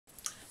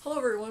Hello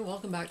everyone,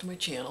 welcome back to my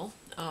channel.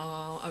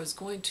 I was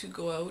going to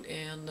go out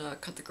and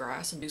cut the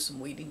grass and do some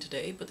weeding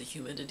today, but the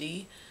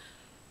humidity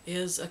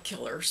is a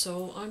killer,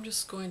 so I'm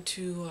just going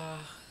to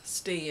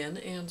stay in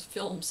and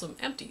film some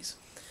empties.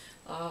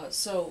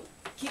 So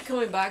keep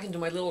coming back into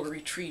my little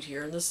retreat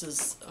here, and this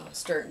is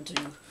starting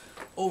to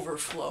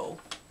overflow.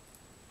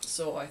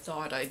 So I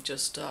thought I'd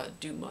just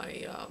do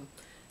my,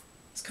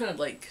 it's kind of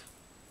like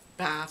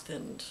bath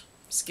and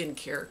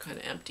skincare kind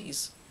of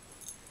empties.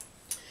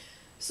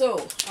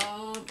 So,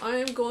 I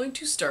am going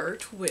to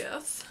start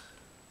with,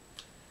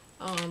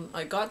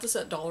 I got this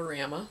at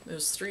Dollarama. It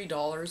was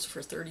 $3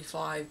 for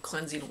 35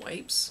 cleansing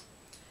wipes.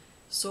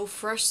 So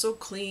fresh, so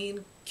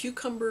clean,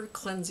 cucumber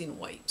cleansing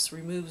wipes.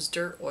 Removes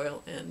dirt,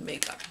 oil, and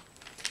makeup.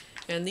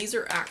 And these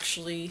are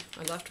actually,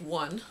 I left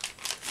one.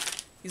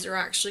 These are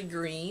actually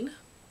green,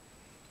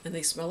 and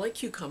they smell like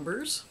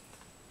cucumbers.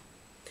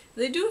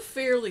 They do a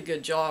fairly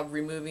good job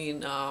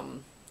removing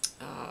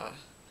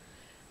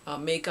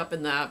makeup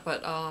and that,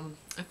 but I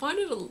find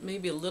it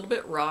maybe a little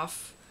bit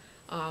rough,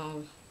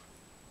 and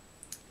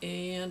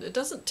it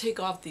doesn't take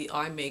off the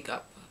eye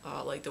makeup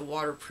like the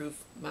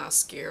waterproof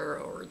mascara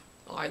or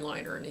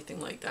eyeliner or anything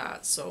like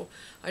that. So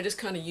I just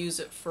kind of use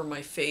it for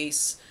my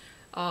face,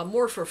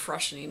 more for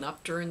freshening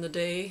up during the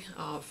day.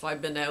 If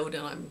I've been out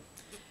and I'm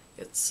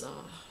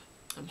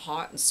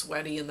hot and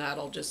sweaty and that,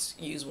 I'll just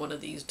use one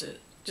of these to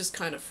just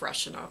kind of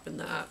freshen up in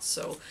that.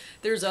 So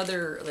there's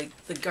other,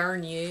 like the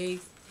Garnier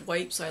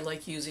wipes I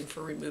like using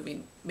for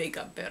removing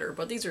makeup better,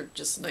 but these are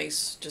just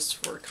nice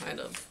just for kind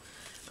of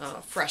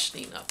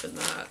freshening up in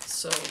that.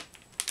 So,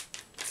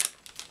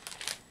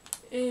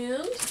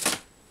 and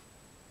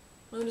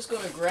I'm just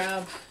going to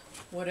grab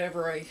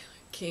whatever I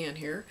can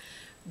here.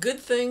 Good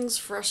Things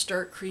Fresh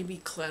Start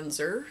Creamy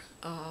Cleanser,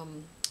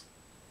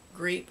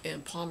 grape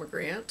and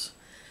pomegranate.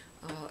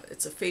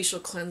 It's a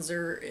facial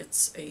cleanser.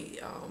 It's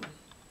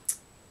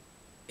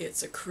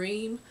a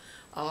cream.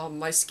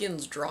 My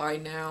skin's dry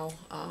now,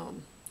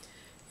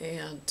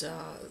 and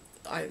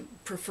I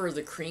prefer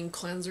the cream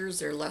cleansers.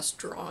 They're less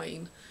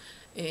drying.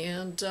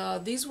 And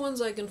these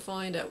ones I can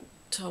find at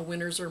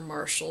Winners or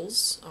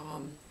Marshalls.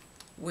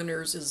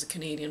 Winners is the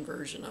Canadian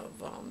version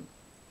of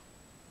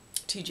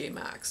TJ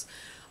Maxx.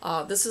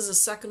 This is the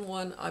second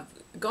one. I've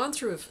gone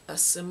through a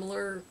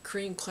similar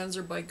cream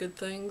cleanser by Good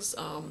Things,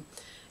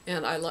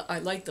 and I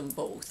like them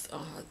both.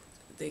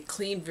 They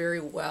clean very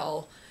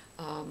well.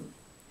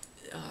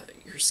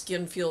 Your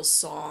skin feels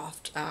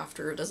soft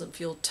after, it doesn't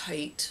feel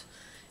tight,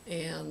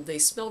 and they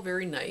smell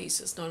very nice.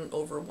 It's not an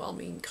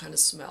overwhelming kind of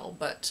smell,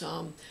 but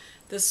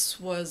this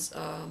was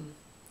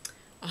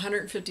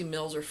 150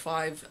 mils or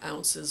 5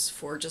 ounces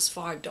for just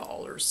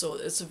 $5, so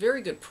it's a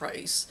very good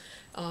price.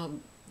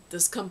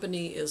 This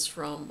company is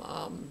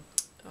from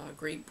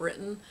Great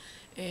Britain,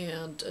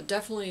 and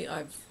definitely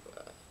I've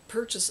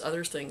purchased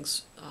other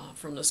things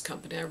from this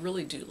company. I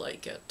really do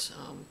like it.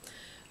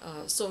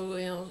 So,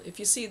 you know, if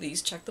you see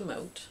these, check them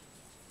out.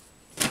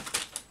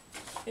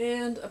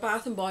 And a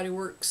Bath & Body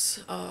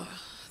Works, I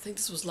think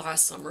this was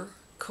last summer,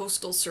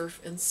 Coastal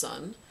Surf and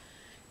Sun.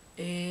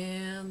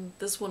 And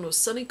this one was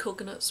Sunny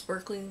Coconut,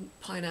 Sparkling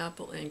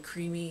Pineapple, and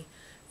Creamy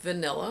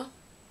Vanilla.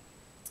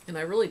 And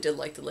I really did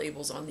like the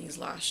labels on these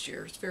last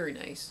year. It's very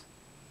nice.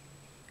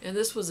 And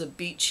this was a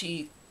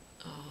beachy,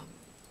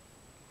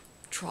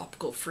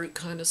 tropical fruit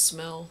kind of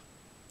smell.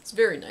 It's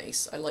very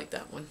nice. I like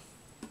that one.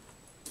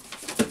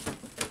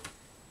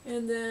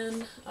 And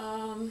then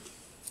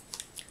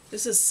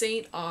this is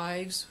St.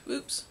 Ives.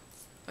 Oops,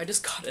 I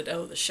just got it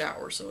out of the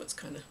shower, so it's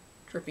kind of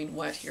dripping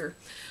wet here.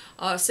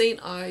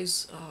 St.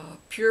 Ives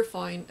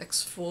Purifying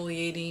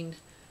Exfoliating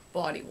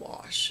Body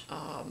Wash.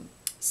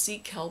 Sea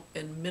kelp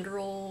and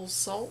mineral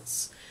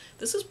salts.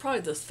 This is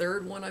probably the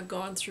third one I've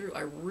gone through.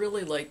 I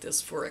really like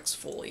this for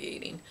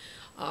exfoliating.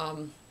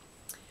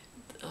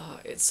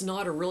 It's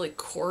not a really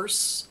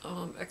coarse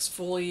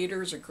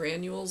exfoliators or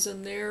granules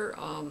in there.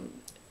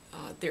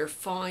 They're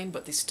fine,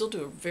 but they still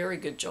do a very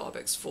good job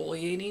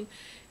exfoliating,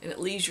 and it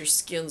leaves your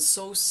skin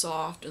so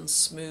soft and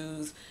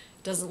smooth.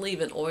 It doesn't leave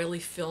an oily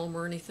film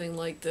or anything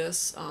like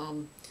this.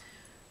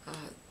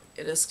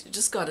 It has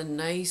just got a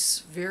nice,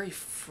 very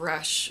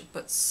fresh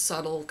but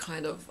subtle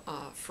kind of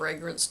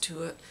fragrance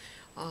to it.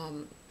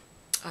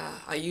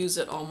 I use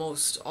it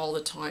almost all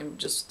the time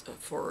just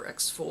for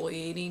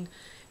exfoliating,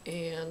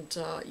 and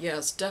yeah,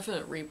 it's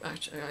definitely,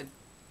 actually I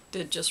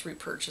did just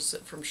repurchase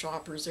it from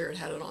Shoppers there. It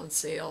had it on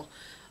sale.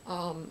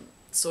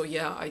 So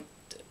yeah, I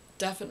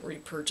definitely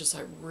repurchase.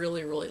 I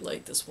really, really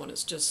like this one.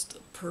 It's just a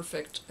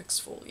perfect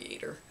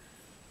exfoliator.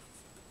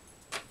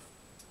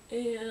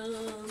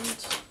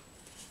 And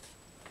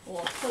well,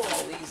 I'll pull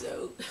all these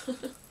out.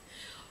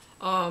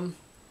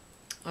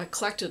 I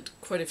collected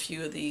quite a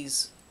few of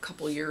these a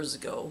couple years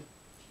ago.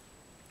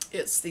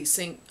 It's the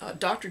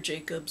Dr.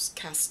 Jacobs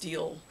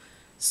Castile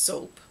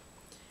soap,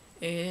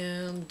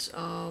 and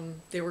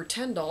they were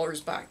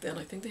 $10 back then.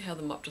 I think they had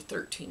them up to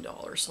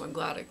 $13, so I'm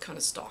glad I kind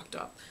of stocked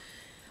up.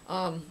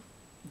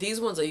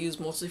 These ones I use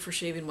mostly for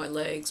shaving my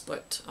legs,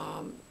 but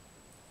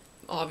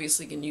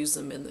obviously you can use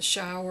them in the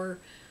shower.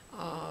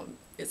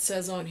 It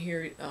says on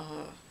here,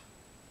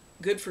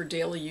 good for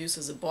daily use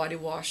as a body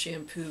wash,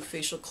 shampoo,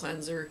 facial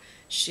cleanser,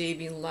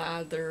 shaving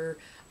lather,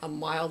 a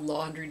mild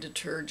laundry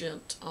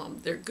detergent.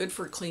 They're good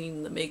for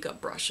cleaning the makeup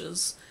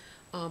brushes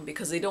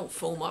because they don't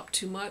foam up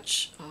too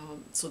much,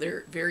 so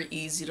they're very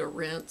easy to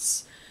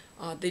rinse.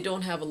 They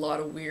don't have a lot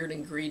of weird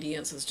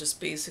ingredients. It's just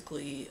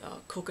basically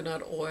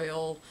coconut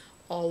oil,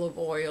 olive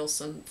oil,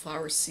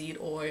 sunflower seed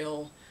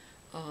oil,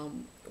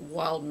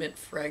 wild mint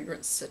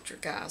fragrance,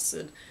 citric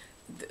acid.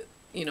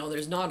 You know,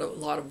 there's not a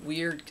lot of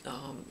weird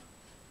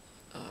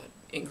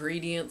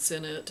ingredients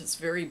in it. It's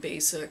very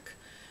basic.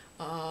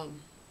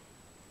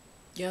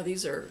 Yeah,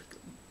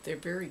 they're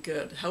very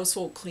good.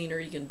 Household cleaner,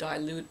 you can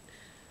dilute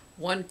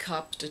 1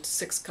 cup to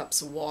 6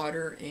 cups of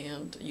water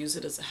and use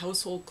it as a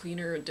household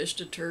cleaner, a dish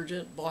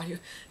detergent, body,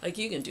 like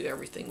you can do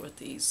everything with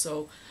these.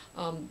 So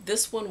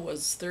this one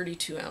was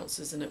 32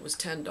 ounces and it was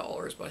 $10,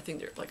 but I think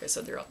they're, like I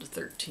said, they're up to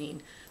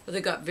 13. But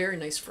they got very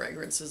nice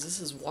fragrances. This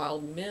is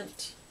wild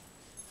mint.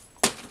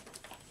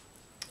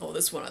 Oh,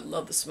 this one, I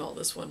love the smell of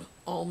this one.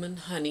 Almond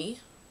honey.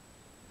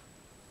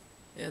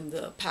 And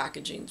the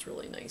packaging's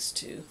really nice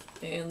too.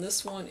 And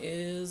this one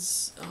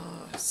is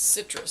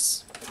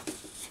citrus.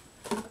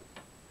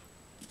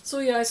 So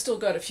yeah, I still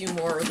got a few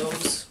more of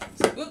those.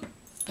 Whoop,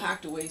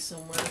 packed away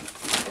somewhere.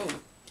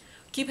 Oh,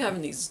 keep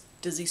having these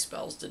dizzy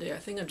spells today. I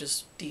think I'm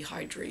just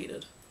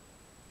dehydrated.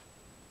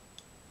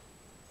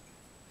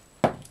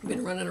 I've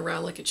been running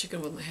around like a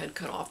chicken with my head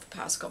cut off the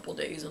past couple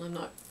days, and I'm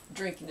not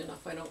drinking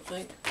enough, I don't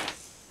think.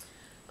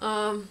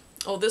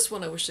 Oh, this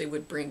one I wish they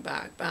would bring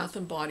back. Bath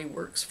and Body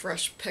Works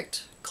Fresh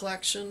Picked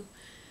Collection.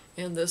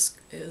 And this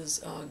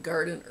is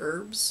Garden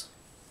Herbs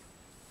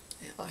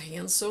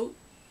hand soap.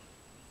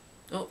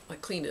 Oh, I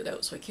cleaned it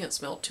out so I can't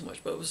smell it too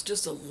much, but it was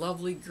just a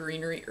lovely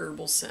greenery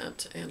herbal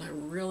scent, and I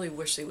really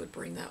wish they would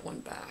bring that one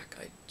back.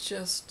 I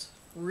just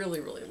really,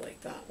 really like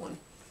that one.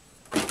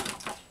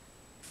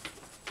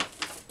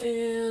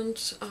 And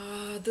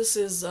this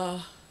is,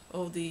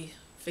 the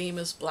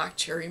famous Black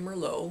Cherry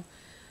Merlot.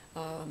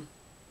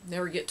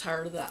 Never get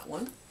tired of that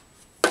one.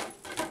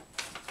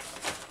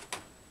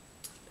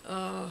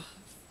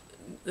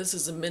 This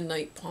is a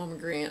Midnight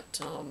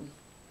Pomegranate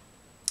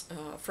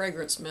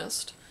fragrance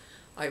mist.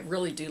 I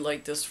really do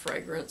like this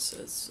fragrance.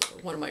 It's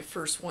one of my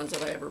first ones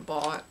that I ever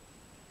bought.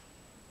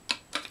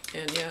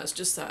 And yeah, it's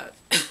just that,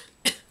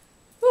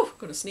 whew,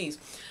 gonna sneeze.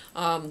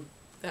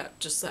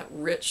 That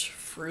rich,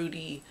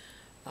 fruity,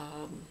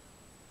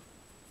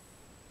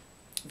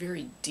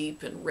 very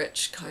deep and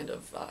rich kind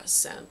of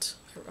scent.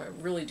 I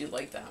really do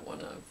like that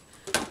one.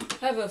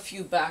 I have a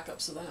few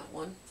backups of that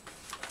one.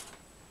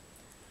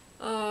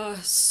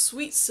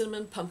 Sweet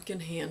Cinnamon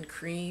Pumpkin Hand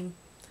Cream.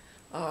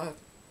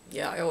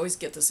 Yeah, I always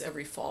get this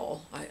every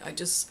fall. I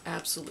just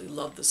absolutely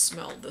love the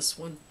smell of this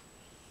one.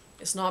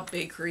 It's not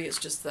bakery, it's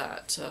just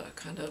that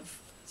kind of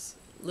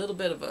little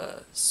bit of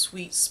a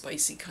sweet,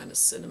 spicy kind of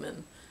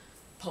cinnamon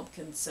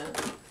pumpkin scent.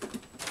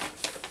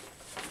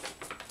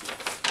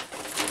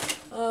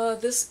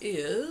 This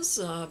is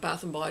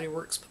Bath and Body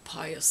Works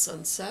Papaya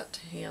Sunset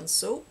Hand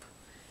Soap.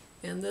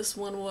 And this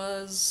one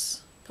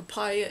was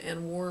Papaya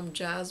and Warm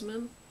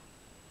Jasmine.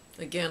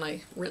 Again,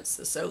 I rinsed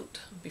this out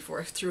before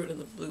I threw it in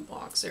the blue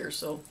box there,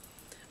 so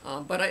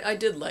but I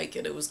did like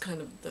it. It was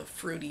kind of the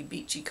fruity,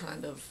 beachy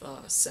kind of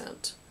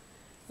scent.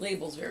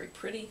 Label's very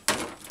pretty.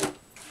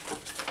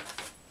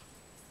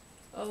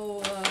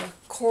 Oh,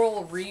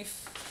 Coral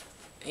Reef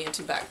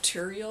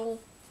Antibacterial.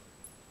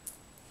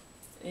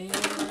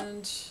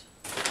 And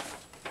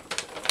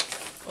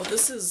oh,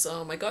 this is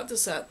I got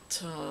this at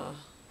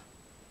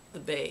the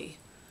Bay.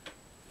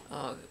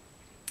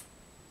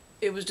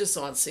 It was just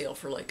on sale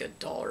for like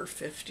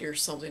 $1.50 or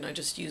something. I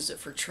just used it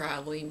for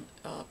traveling.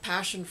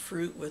 Passion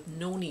fruit with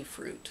noni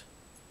fruit,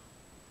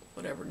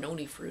 whatever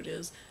noni fruit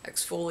is.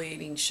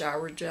 Exfoliating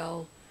shower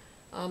gel.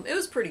 It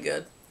was pretty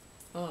good.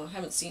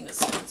 Haven't seen it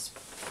since.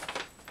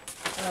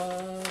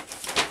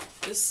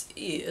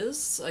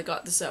 I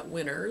got this at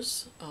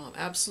Winners.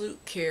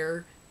 Absolute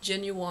Care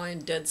Genuine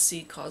Dead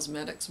Sea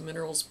Cosmetics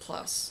Minerals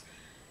Plus.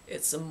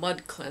 It's a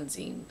mud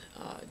cleansing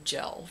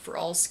gel for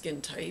all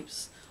skin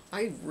types.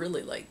 I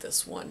really like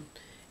this one.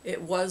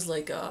 It was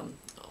like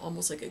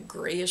almost like a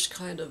grayish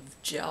kind of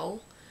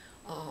gel,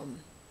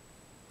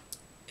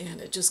 and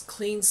it just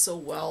cleans so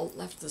well,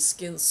 left the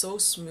skin so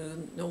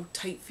smooth, no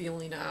tight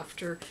feeling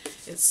after.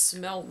 It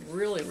smelled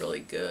really,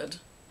 really good.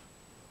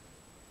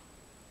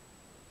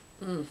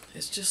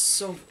 It's just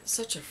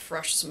such a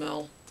fresh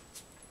smell.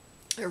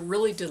 I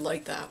really did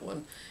like that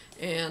one,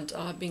 and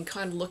I've been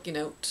kind of looking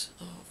out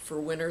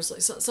for Winners. Like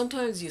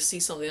sometimes you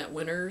see something at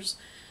Winners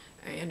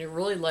and you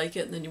really like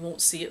it, and then you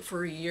won't see it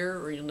for a year,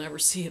 or you'll never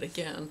see it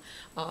again.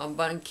 But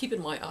I'm keeping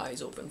my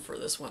eyes open for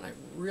this one. I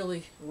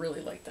really,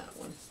 really like that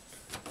one.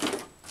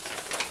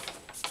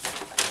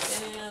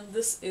 And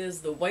this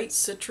is the White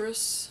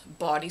Citrus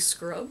Body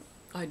Scrub.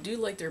 I do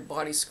like their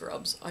body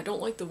scrubs. I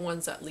don't like the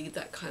ones that leave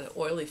that kind of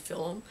oily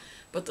film,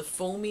 but the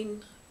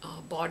foaming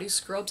body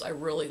scrubs I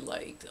really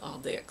liked.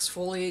 They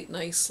exfoliate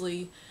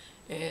nicely,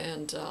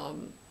 and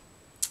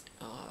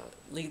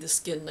leave the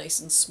skin nice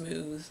and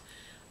smooth.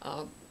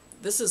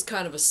 This is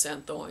kind of a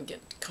scent though I'm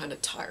getting kind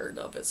of tired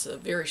of. It's a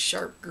very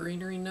sharp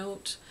greenery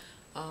note.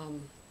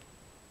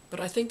 But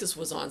I think this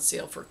was on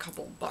sale for a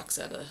couple bucks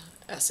at a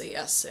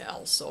SAS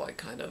sale, so I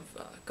kind of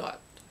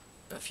got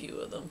a few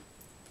of them.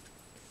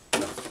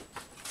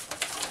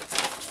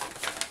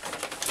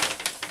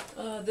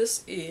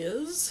 This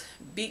is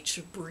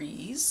Beach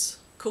Breeze,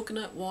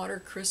 coconut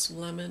water, crisp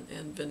lemon,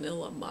 and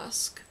vanilla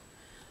musk.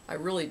 I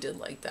really did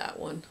like that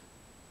one.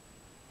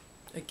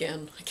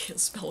 Again, I can't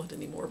spell it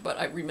anymore, but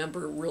I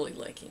remember really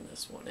liking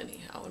this one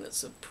anyhow, and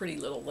it's a pretty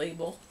little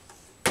label.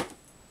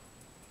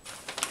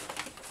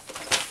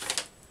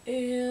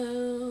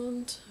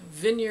 And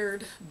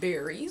Vineyard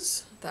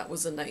Berries, that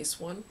was a nice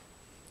one.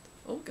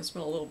 Oh, I can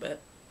smell a little bit.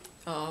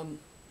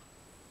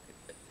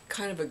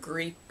 Kind of a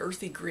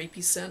earthy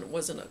grapey scent. It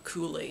wasn't a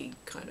Kool-Aid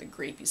kind of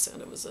grapey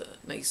scent. It was a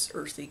nice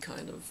earthy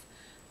kind of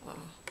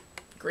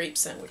grape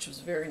scent, which was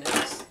very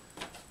nice.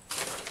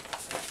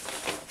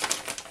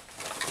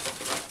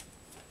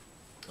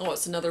 Oh,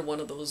 it's another one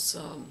of those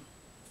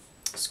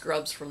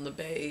scrubs from the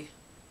Bay.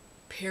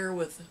 Pear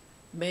with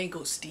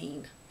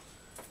mangosteen.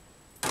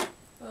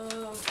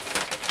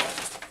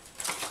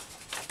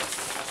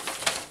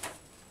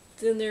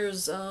 Then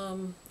there's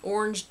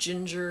orange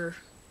ginger,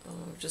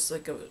 just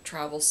like a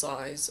travel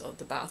size of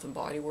the Bath and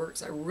Body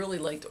Works. I really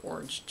like the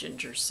orange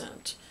ginger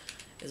scent.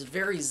 It's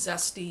very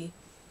zesty,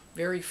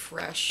 very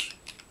fresh.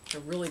 I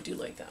really do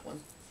like that one.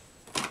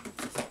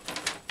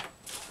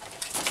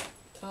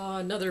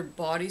 Another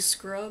body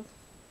scrub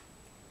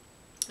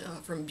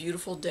from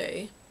Beautiful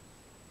Day.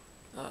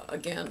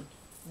 Again,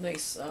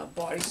 nice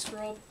body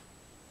scrub.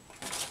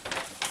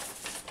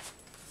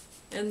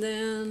 And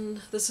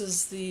then this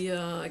is the,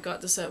 I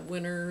got this at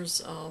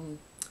Winners,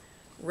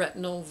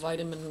 retinol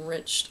vitamin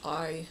enriched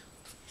eye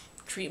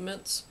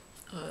treatments.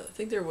 I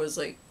think there was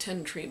like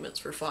 10 treatments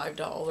for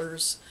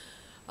 $5.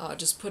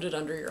 Just put it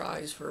under your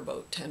eyes for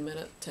about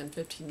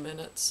 10-15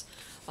 minutes.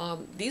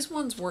 These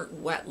ones weren't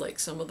wet like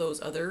some of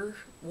those other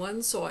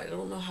ones, so I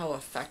don't know how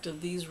effective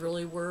these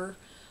really were.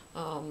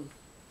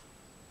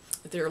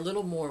 They're a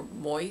little more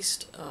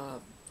moist,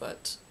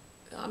 but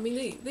I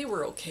mean they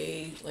were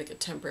okay, like a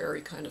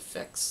temporary kind of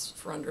fix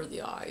for under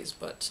the eyes,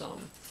 but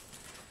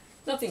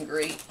nothing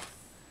great.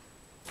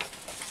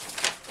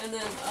 And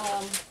then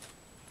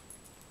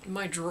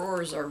my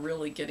drawers are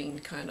really getting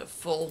kind of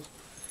full.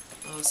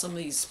 Some of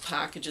these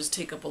packages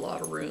take up a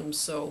lot of room,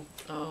 so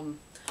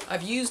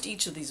I've used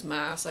each of these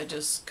masks. I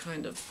just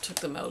kind of took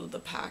them out of the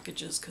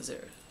packages because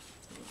they're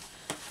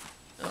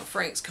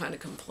Frank's kind of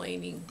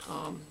complaining.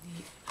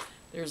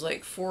 There's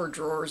like 4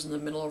 drawers in the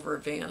middle of our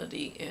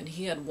vanity, and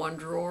he had 1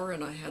 drawer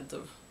and I had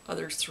the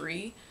other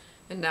 3,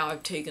 and now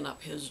I've taken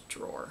up his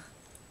drawer.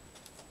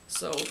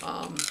 So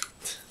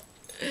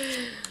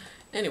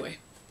anyway,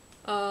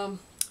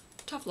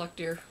 tough luck,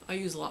 dear. I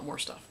use a lot more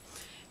stuff.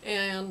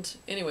 And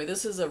anyway,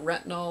 this is a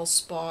retinol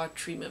spa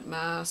treatment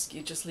mask.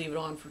 You just leave it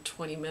on for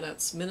 20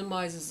 minutes.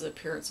 Minimizes the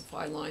appearance of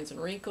fine lines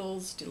and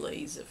wrinkles,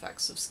 delays the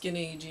effects of skin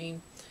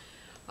aging.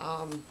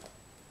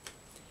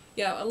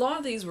 Yeah, a lot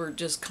of these were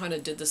just kind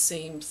of did the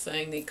same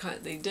thing. They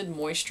did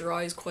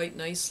moisturize quite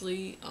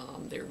nicely.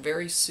 They're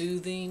very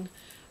soothing.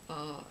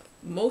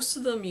 Most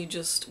of them, you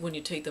just, when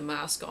you take the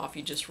mask off,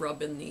 you just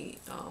rub in the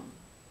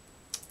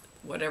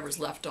whatever's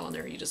left on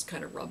there. You just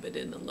kind of rub it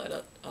in and let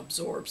it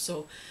absorb.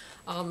 So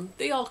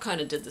they all kind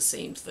of did the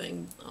same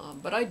thing,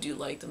 but I do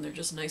like them. They're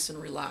just nice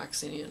and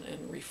relaxing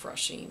and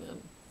refreshing.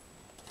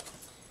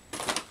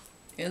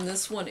 And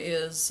this one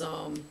is,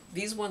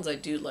 these ones I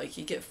do like.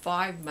 You get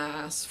 5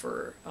 masks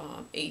for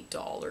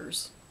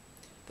 $8.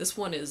 This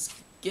one is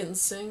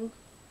ginseng,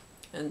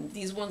 and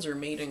these ones are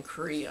made in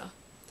Korea.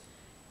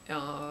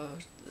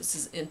 This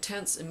is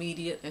intense,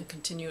 immediate, and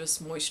continuous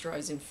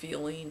moisturizing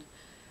feeling.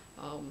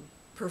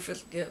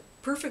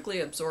 Perfectly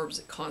absorbs.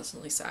 It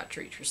constantly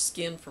saturates your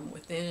skin from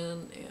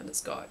within, and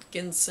it's got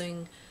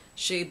ginseng,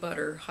 shea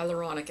butter,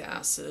 hyaluronic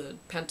acid,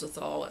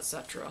 pentothal,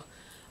 etc.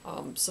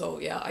 So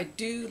yeah, I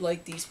do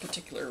like these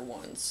particular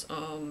ones.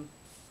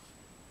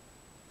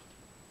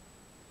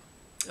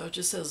 It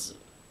just says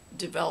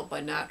developed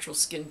by Natural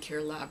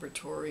Skincare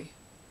Laboratory,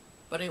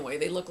 but anyway,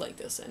 they look like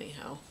this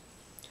anyhow.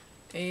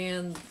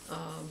 And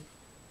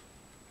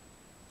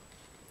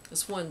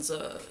this one's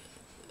a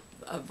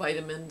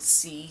vitamin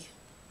C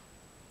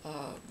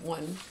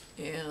one,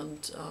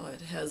 and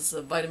it has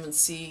vitamin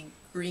C,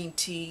 green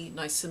tea,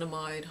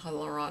 niacinamide,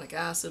 hyaluronic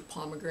acid,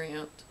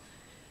 pomegranate,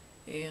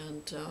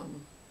 and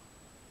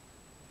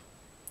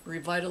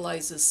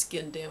revitalizes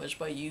skin damaged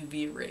by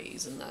UV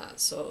rays and that.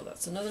 So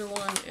that's another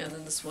one. And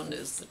then this one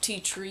is the tea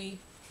tree,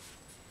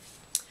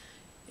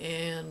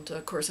 and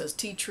of course has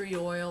tea tree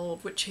oil,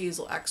 witch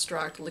hazel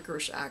extract,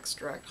 licorice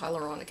extract,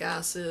 hyaluronic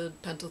acid,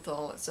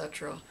 pentothal,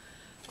 etc.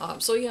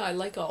 So yeah, I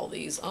like all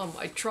these.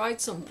 I tried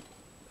some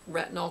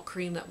retinol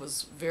cream that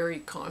was very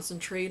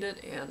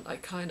concentrated, and I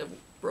kind of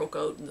broke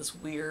out in this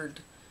weird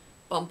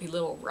bumpy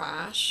little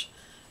rash.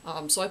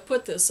 So I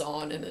put this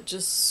on, and it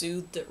just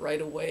soothed it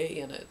right away,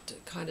 and it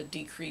kind of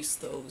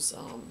decreased those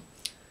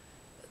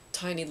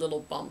tiny little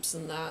bumps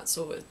in that,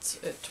 so it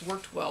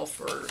worked well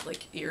for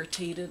like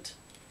irritated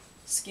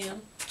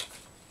skin.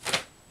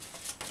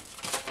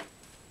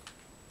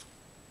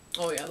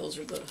 Oh yeah, those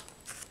are the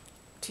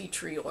tea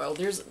tree oil.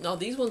 Now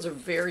these ones are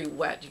very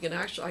wet. You can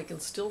actually, I can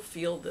still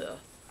feel the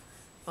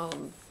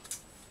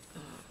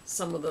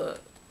some of the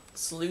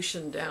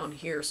solution down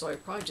here, so I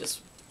probably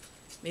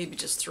maybe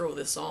just throw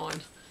this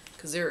on,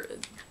 because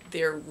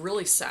they're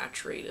really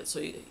saturated, so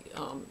you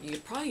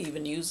could probably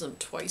even use them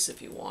twice if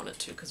you wanted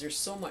to, because there's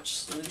so much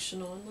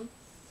solution on them.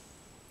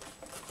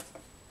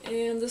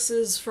 And this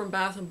is from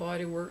Bath and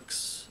Body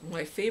Works,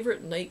 my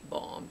favorite night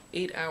balm,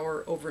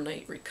 8-hour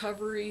overnight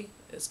recovery.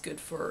 It's good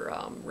for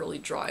really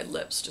dry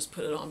lips. Just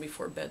put it on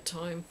before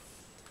bedtime.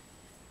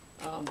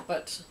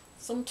 But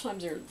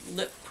sometimes their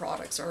lip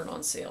products aren't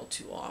on sale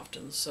too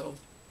often. So,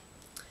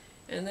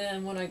 and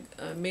then when I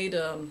made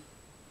a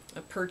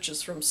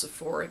purchase from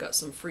Sephora, I got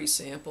some free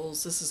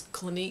samples. This is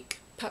Clinique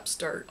Pep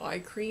Start Eye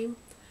Cream.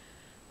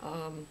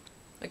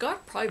 I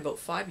got probably about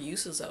 5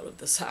 uses out of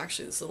this,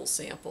 actually, this little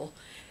sample.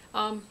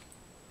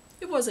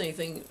 It wasn't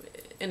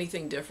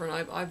anything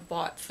different. I've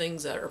bought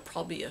things that are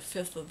probably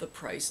 1/5 of the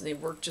price, and they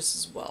work just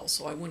as well,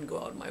 so I wouldn't go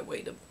out of my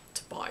way to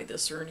buy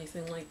this or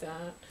anything like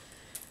that.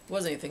 It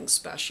wasn't anything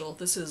special.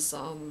 This is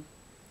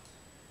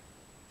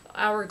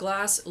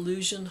Hourglass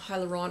Illusion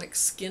Hyaluronic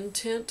Skin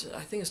Tint.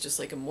 I think it's just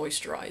like a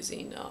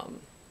moisturizing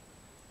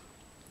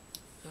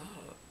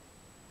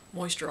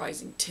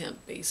moisturizing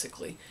tint,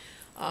 basically.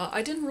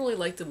 I didn't really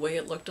like the way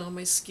it looked on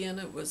my skin.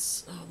 It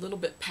was a little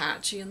bit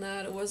patchy in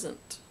that. It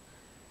wasn't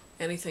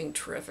anything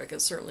terrific.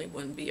 It certainly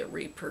wouldn't be a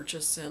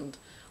repurchase, and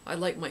I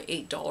like my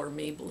 $8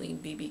 Maybelline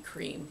BB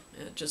cream,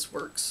 and it just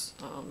works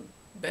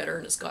better,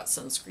 and it's got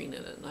sunscreen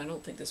in it, and I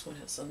don't think this one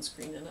has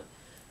sunscreen in it,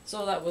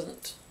 so that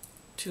wasn't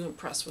too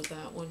impressed with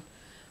that one.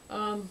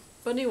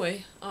 But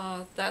anyway,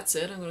 that's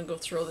it. I'm going to go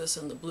throw this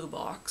in the blue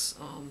box,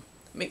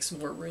 make some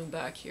more room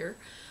back here.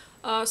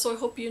 So I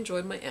hope you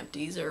enjoyed my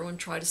empties. Everyone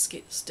try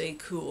to stay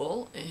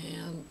cool,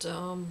 and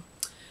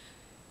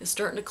it's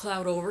starting to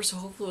cloud over, so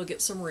hopefully we'll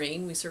get some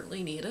rain. We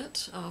certainly need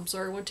it. So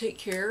everyone take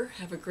care,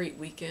 have a great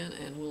weekend,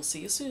 and we'll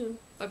see you soon.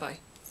 Bye-bye.